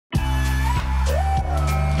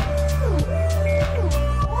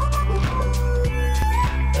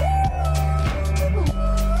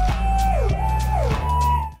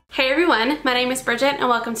everyone, my name is Bridget and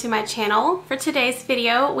welcome to my channel. For today's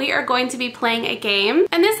video, we are going to be playing a game,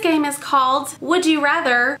 and this game is called Would You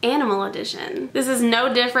Rather Animal Edition. This is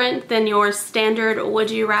no different than your standard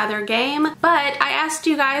Would You Rather game, but I asked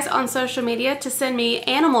you guys on social media to send me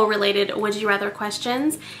animal related Would You Rather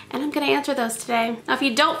questions, and I'm gonna answer those today. Now, if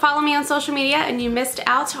you don't follow me on social media and you missed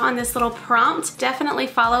out on this little prompt, definitely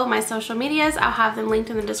follow my social medias. I'll have them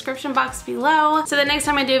linked in the description box below, so that next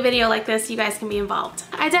time I do a video like this, you guys can be involved.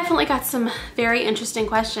 I definitely got some very interesting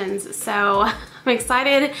questions, so I'm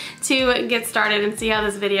excited to get started and see how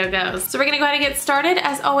this video goes. So we're gonna go ahead and get started.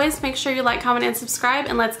 As always, make sure you like, comment, and subscribe,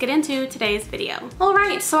 and let's get into today's video. All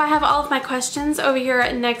right, so I have all of my questions over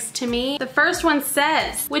here next to me. The first one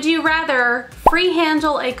says, would you rather free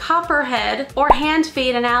handle a copperhead or hand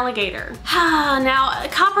feed an alligator? Now,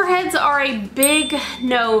 copperheads are a big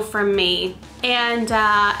no from me. And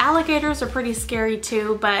alligators are pretty scary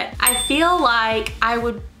too, but I feel like I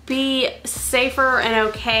would be safer and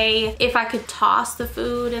okay if I could toss the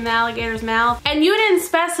food in the alligator's mouth. And you didn't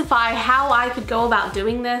specify how I could go about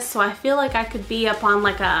doing this, so I feel like I could be up on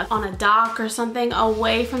like on a dock or something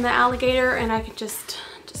away from the alligator, and I could just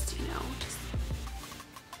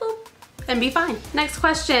boop, and be fine. Next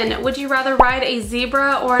question, would you rather ride a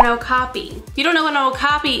zebra or an okapi? If you don't know what an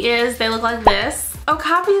okapi is, they look like this.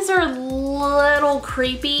 Okapis are a little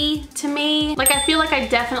creepy to me. Like, I feel like I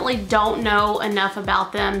definitely don't know enough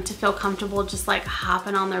about them to feel comfortable just like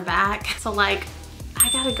hopping on their back. So like, I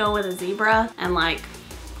gotta go with a zebra, and like,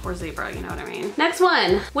 poor zebra, you know what I mean? Next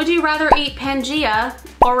one, would you rather eat Pangea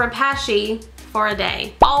or Rapashi for a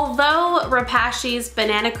day? Although Rapashi's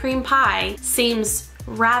banana cream pie seems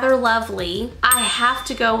rather lovely, I have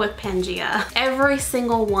to go with Pangea. Every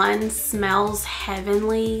single one smells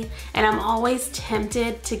heavenly, and I'm always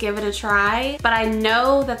tempted to give it a try, but I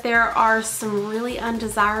know that there are some really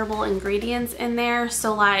undesirable ingredients in there,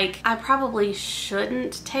 so like, I probably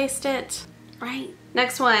shouldn't taste it, right?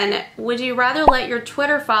 Next one, would you rather let your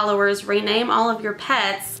Twitter followers rename all of your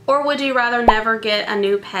pets, or would you rather never get a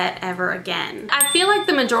new pet ever again? I feel like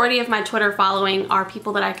the majority of my Twitter following are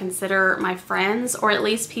people that I consider my friends, or at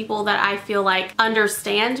least people that I feel like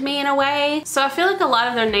understand me in a way. So I feel like a lot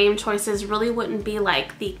of their name choices really wouldn't be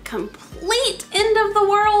like the complete end of the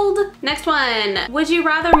world. Next one, would you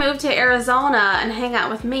rather move to Arizona and hang out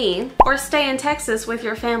with me, or stay in Texas with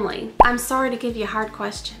your family? I'm sorry to give you hard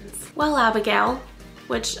questions. Well, Abigail,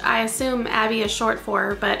 which I assume Abby is short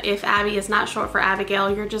for, but if Abby is not short for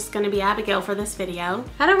Abigail, you're just gonna be Abigail for this video.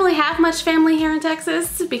 I don't really have much family here in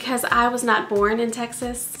Texas because I was not born in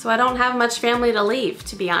Texas, so I don't have much family to leave,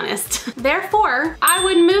 to be honest. Therefore, I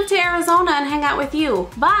would move to Arizona and hang out with you,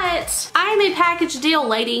 but I am a package deal,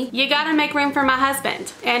 lady. You gotta make room for my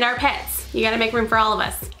husband and our pets. You gotta make room for all of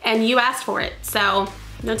us, and you asked for it, so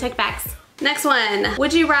no takebacks. Next one,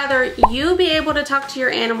 would you rather you be able to talk to your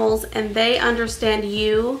animals and they understand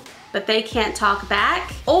you, but they can't talk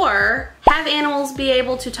back? Or have animals be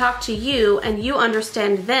able to talk to you and you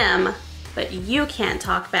understand them, but you can't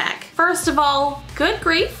talk back? First of all, good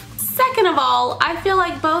grief. Second of all, I feel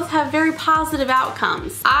like both have very positive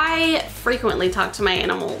outcomes. I frequently talk to my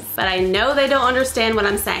animals, but I know they don't understand what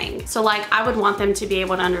I'm saying. So like, I would want them to be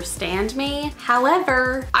able to understand me.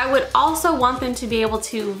 However, I would also want them to be able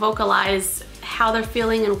to vocalize how they're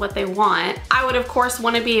feeling and what they want. I would of course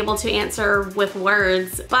want to be able to answer with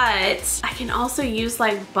words, but I can also use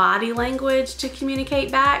like body language to communicate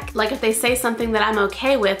back. Like if they say something that I'm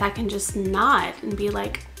okay with, I can just nod and be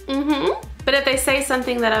like, mm-hmm. But if they say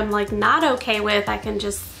something that I'm like not okay with, I can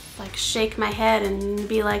just like shake my head and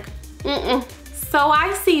be like, mm-mm. So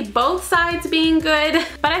I see both sides being good,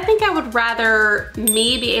 but I think I would rather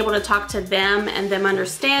me be able to talk to them and them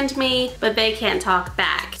understand me, but they can't talk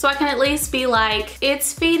back. So I can at least be like,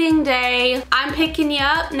 it's feeding day, I'm picking you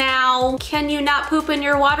up now, can you not poop in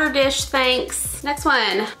your water dish, thanks. Next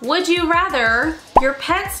one, would you rather your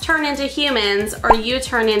pets turn into humans or you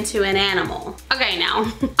turn into an animal? Okay,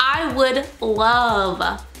 now, I would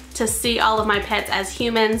love to see all of my pets as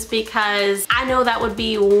humans because I know that would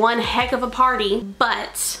be one heck of a party,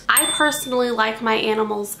 but I personally like my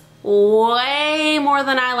animals way more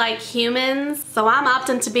than I like humans, so I'm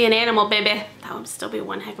opting to be an animal, baby. That would still be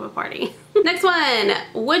one heck of a party. Next one,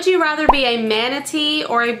 would you rather be a manatee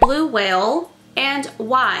or a blue whale? And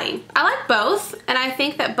why? I like both, and I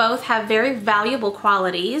think that both have very valuable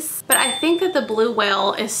qualities, but I think that the blue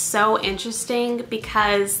whale is so interesting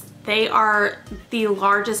because they are the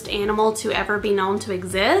largest animal to ever be known to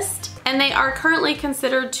exist, and they are currently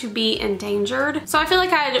considered to be endangered. So I feel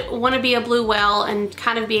like I'd want to be a blue whale and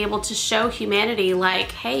kind of be able to show humanity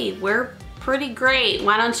like, hey, we're pretty great.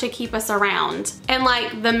 Why don't you keep us around? And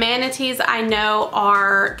like the manatees I know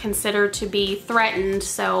are considered to be threatened,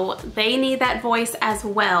 so they need that voice as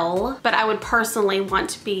well. But I would personally want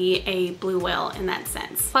to be a blue whale in that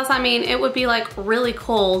sense. Plus, I mean, it would be like really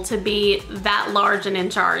cool to be that large and in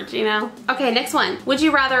charge, you know? Okay, next one. Would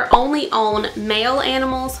you rather only own male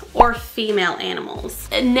animals or female animals?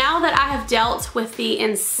 Now that I have dealt with the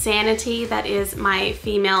insanity that is my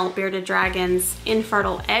female bearded dragon's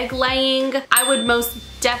infertile egg laying, I would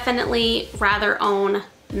most definitely rather own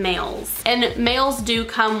males. And males do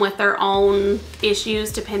come with their own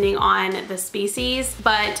issues depending on the species,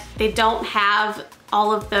 but they don't have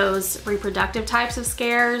all of those reproductive types of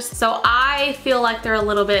scares. So I feel like they're a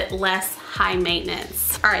little bit less high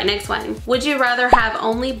maintenance. All right, next one. Would you rather have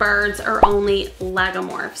only birds or only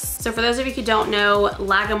lagomorphs? So for those of you who don't know,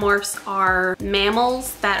 lagomorphs are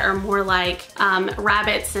mammals that are more like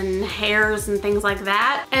rabbits and hares and things like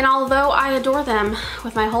that. And although I adore them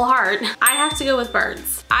with my whole heart, I have to go with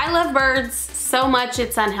birds. I love birds so much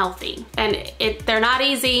it's unhealthy. And they're not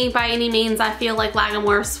easy by any means. I feel like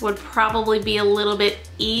lagomorphs would probably be a little bit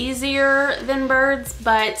easier than birds,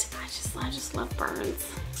 but I just love birds.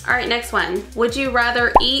 All right, next one. Would you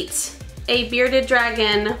rather eat a bearded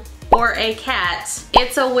dragon or a cat?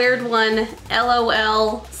 It's a weird one,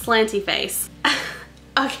 LOL, slanty face.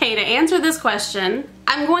 Okay, to answer this question,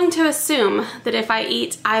 I'm going to assume that if I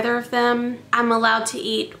eat either of them, I'm allowed to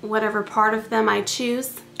eat whatever part of them I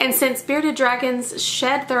choose. And since bearded dragons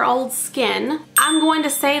shed their old skin, I'm going to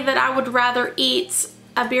say that I would rather eat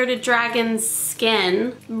a bearded dragon's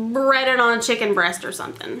skin breaded on a chicken breast or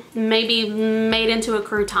something. Maybe made into a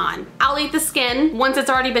crouton. I'll eat the skin once it's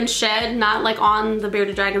already been shed, not like on the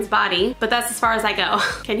bearded dragon's body, but that's as far as I go.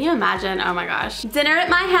 Can you imagine? Oh my gosh. Dinner at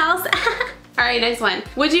my house. All right, next one.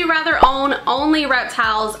 Would you rather own only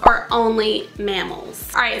reptiles or only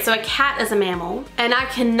mammals? All right, so a cat is a mammal, and I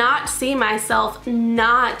cannot see myself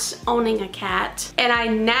not owning a cat, and I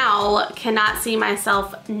now cannot see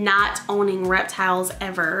myself not owning reptiles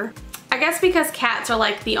ever. I guess because cats are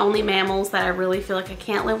like the only mammals that I really feel like I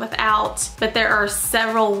can't live without, but there are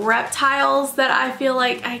several reptiles that I feel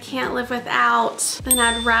like I can't live without, then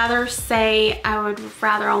I'd rather say I would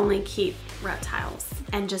rather only keep reptiles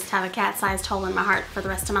and just have a cat-sized hole in my heart for the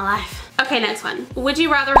rest of my life. Okay, next one. Would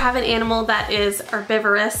you rather have an animal that is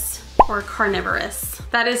herbivorous or carnivorous?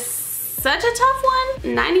 That is such a tough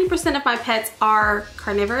one. 90% of my pets are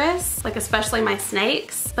carnivorous, like especially my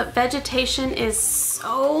snakes, but vegetation is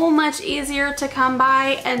so much easier to come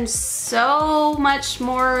by and so much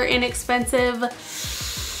more inexpensive.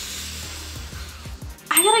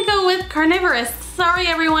 I gotta go with carnivorous. Sorry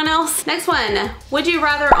everyone else. Next one. Would you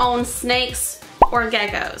rather own snakes or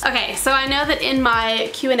geckos? Okay, so I know that in my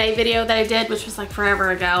Q&A video that I did, which was like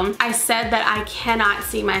forever ago, I said that I cannot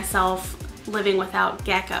see myself living without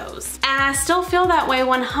geckos. And I still feel that way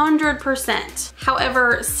 100%.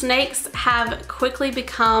 However, snakes have quickly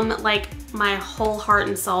become like my whole heart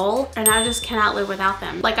and soul, and I just cannot live without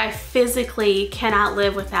them. Like I physically cannot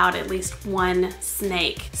live without at least one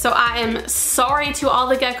snake. So I am sorry to all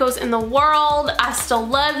the geckos in the world. I still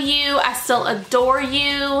love you. I still adore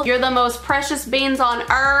you. You're the most precious beings on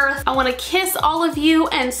earth. I want to kiss all of you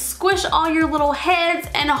and squish all your little heads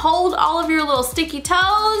and hold all of your little sticky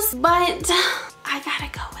toes, but I gotta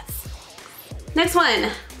go with snakes. Next one.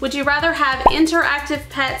 Would you rather have interactive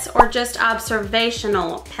pets or just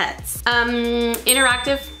observational pets?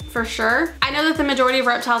 Interactive for sure. I know that the majority of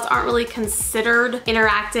reptiles aren't really considered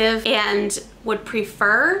interactive and would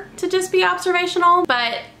prefer to just be observational,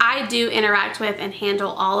 but I do interact with and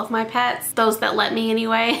handle all of my pets, those that let me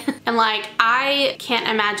anyway. And like, I can't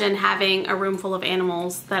imagine having a room full of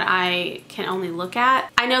animals that I can only look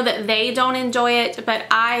at. I know that they don't enjoy it, but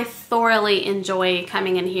I thoroughly enjoy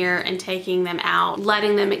coming in here and taking them out,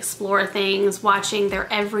 letting them explore things, watching their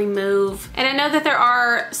every move. And I know that there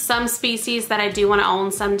are some species that I do want to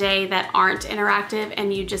own someday that aren't interactive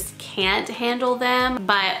and you just can't handle them,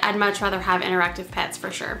 but I'd much rather have interactive pets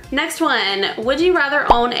for sure. Next one, would you rather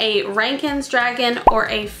own a Rankin's dragon or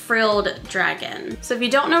a frilled dragon? So if you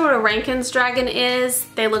don't know what a Rankin's dragon is,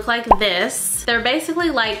 they look like this. They're basically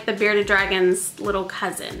like the bearded dragon's little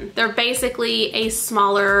cousin. They're basically a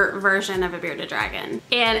smaller version of a bearded dragon.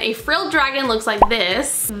 And a frilled dragon looks like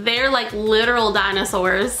this. They're like literal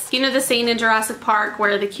dinosaurs. You know the scene in Jurassic Park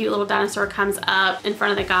where the cute little dinosaur comes up in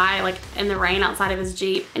front of the guy like in the rain outside of his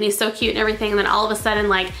Jeep, and he's so cute and everything, and then all of a sudden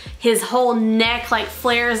like his whole neck like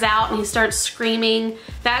flares out and he starts screaming.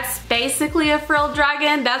 That's basically a frilled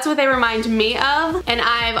dragon. That's what they remind me of, and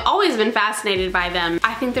I've always been fascinated by them.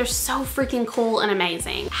 I think they're so freaking cool and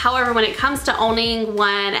amazing. However, when it comes to owning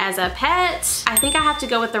one as a pet, I think I have to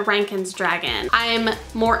go with the Rankin's dragon. I'm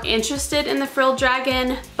more interested in the frilled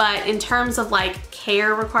dragon, but in terms of like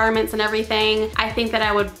care requirements and everything, I think that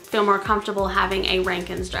I would feel more comfortable having a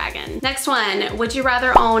Rankin's dragon. Next one, would you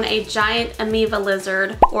rather own a giant amoeba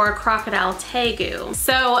lizard or a crocodile tegu?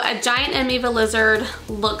 So a giant amoeba lizard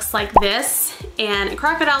looks like this, and a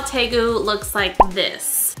crocodile tegu looks like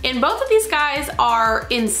this. And both of these guys are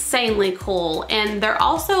insanely cool, and they're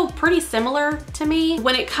also pretty similar to me.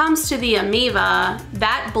 When it comes to the amoeba,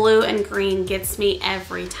 that blue and green gets me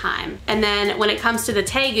every time. And then when it comes to the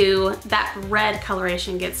tegu, that red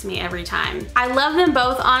coloration gets me every time. I love them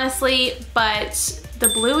both, honestly, but the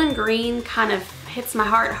blue and green kind of hits my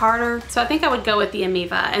heart harder. So I think I would go with the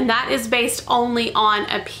amoeba, and that is based only on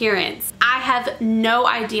appearance. I have no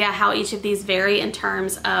idea how each of these vary in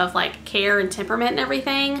terms of like care and temperament and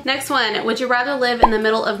everything. Next one, would you rather live in the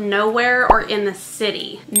middle of nowhere or in the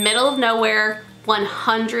city? Middle of nowhere,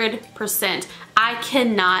 100%. I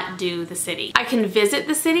cannot do the city. I can visit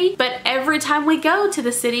the city, but every time we go to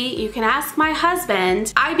the city, you can ask my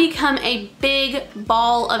husband, I become a big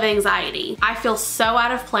ball of anxiety. I feel so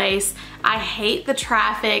out of place. I hate the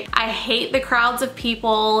traffic. I hate the crowds of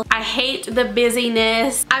people. I hate the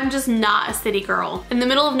busyness. I'm just not a city girl. In the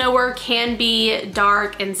middle of nowhere can be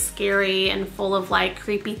dark and scary and full of like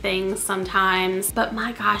creepy things sometimes, but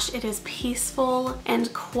my gosh, it is peaceful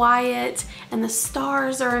and quiet, and the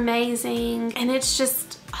stars are amazing, and it's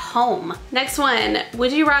just home. Next one,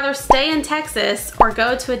 would you rather stay in Texas or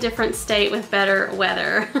go to a different state with better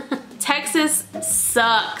weather? Texas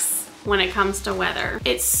sucks when it comes to weather.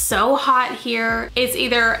 It's so hot here. It's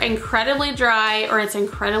either incredibly dry or it's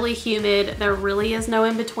incredibly humid. There really is no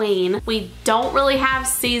in between. We don't really have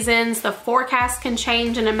seasons. The forecast can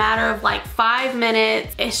change in a matter of like 5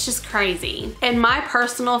 minutes. It's just crazy. And my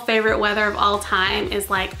personal favorite weather of all time is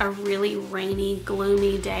like a really rainy,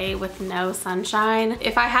 gloomy day with no sunshine.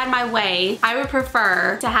 If I had my way, I would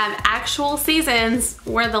prefer to have actual seasons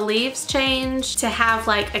where the leaves change, to have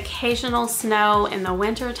like occasional snow in the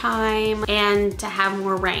winter time, and to have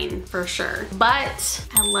more rain for sure. But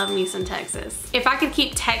I love me some Texas. If I could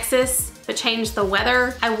keep Texas but change the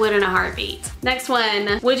weather, I would in a heartbeat. Next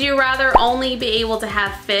one, would you rather only be able to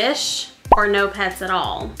have fish or no pets at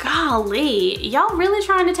all? Golly, y'all really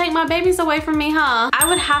trying to take my babies away from me, huh? I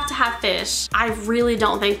would have to have fish. I really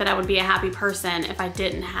don't think that I would be a happy person if I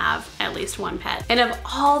didn't have at least one pet. And of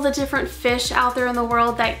all the different fish out there in the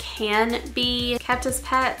world that can be kept as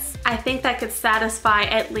pets, I think that could satisfy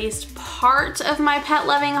at least part of my pet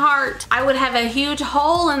loving heart. I would have a huge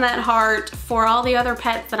hole in that heart for all the other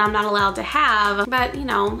pets that I'm not allowed to have, but you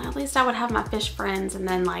know, at least I would have my fish friends, and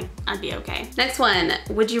then like, I'd be okay. Next one,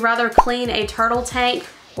 would you rather clean a turtle tank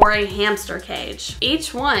or a hamster cage?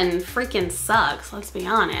 Each one freaking sucks, let's be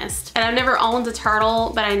honest. And I've never owned a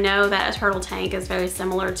turtle, but I know that a turtle tank is very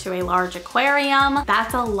similar to a large aquarium.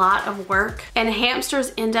 That's a lot of work. And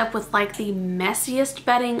hamsters end up with like the messiest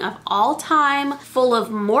bedding of all time, full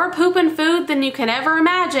of more poop and food than you can ever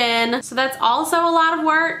imagine. So that's also a lot of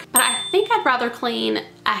work, but I think I'd rather clean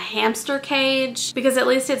a hamster cage because at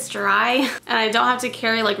least it's dry and I don't have to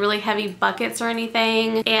carry like really heavy buckets or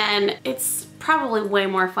anything, and it's probably way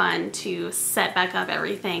more fun to set back up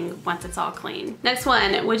everything once it's all clean. Next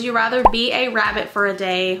one, would you rather be a rabbit for a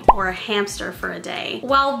day or a hamster for a day?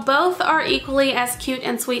 While both are equally as cute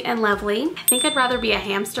and sweet and lovely, I think I'd rather be a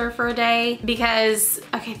hamster for a day because,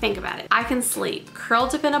 okay, think about it. I can sleep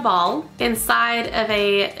curled up in a ball inside of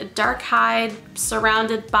a dark hide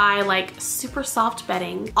surrounded by like super soft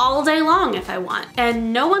bedding all day long if I want,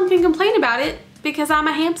 and no one can complain about it because I'm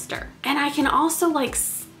a hamster. And I can also like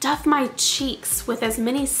stuff my cheeks with as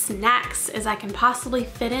many snacks as I can possibly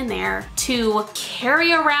fit in there to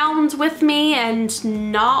carry around with me and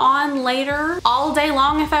gnaw on later all day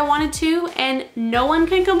long if I wanted to, and no one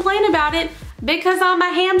can complain about it because I'm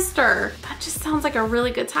a hamster. That just sounds like a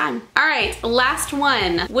really good time. All right, last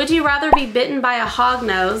one. Would you rather be bitten by a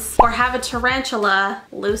hognose or have a tarantula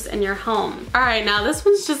loose in your home? All right, now this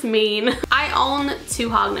one's just mean. I own 2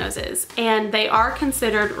 hognoses, and they are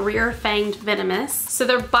considered rear-fanged venomous, so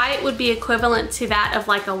their bite would be equivalent to that of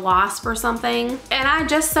like a wasp or something. And I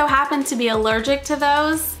just so happen to be allergic to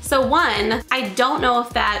those. So one, I don't know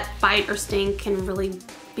if that bite or sting can really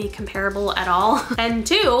be comparable at all. And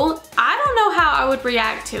 2, I don't know how I would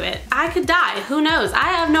react to it. I could die, who knows? I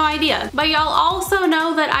have no idea. But y'all also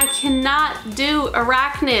know that I cannot do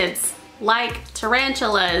arachnids. like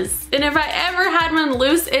tarantulas. And if I ever had one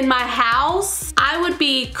loose in my house, I would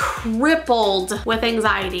be crippled with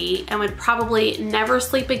anxiety and would probably never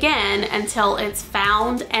sleep again until it's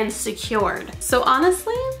found and secured. So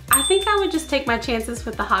honestly, I think I would just take my chances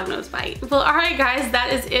with the hognose bite. Well, all right guys,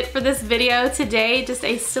 that is it for this video today. Just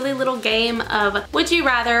a silly little game of Would You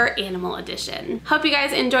Rather Animal Edition. Hope you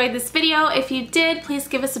guys enjoyed this video. If you did, please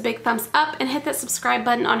give us a big thumbs up and hit that subscribe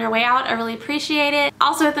button on your way out. I really appreciate it.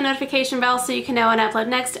 Also hit the notification bell so you can know when I upload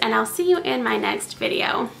next, and I'll see you in my next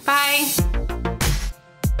video. Bye.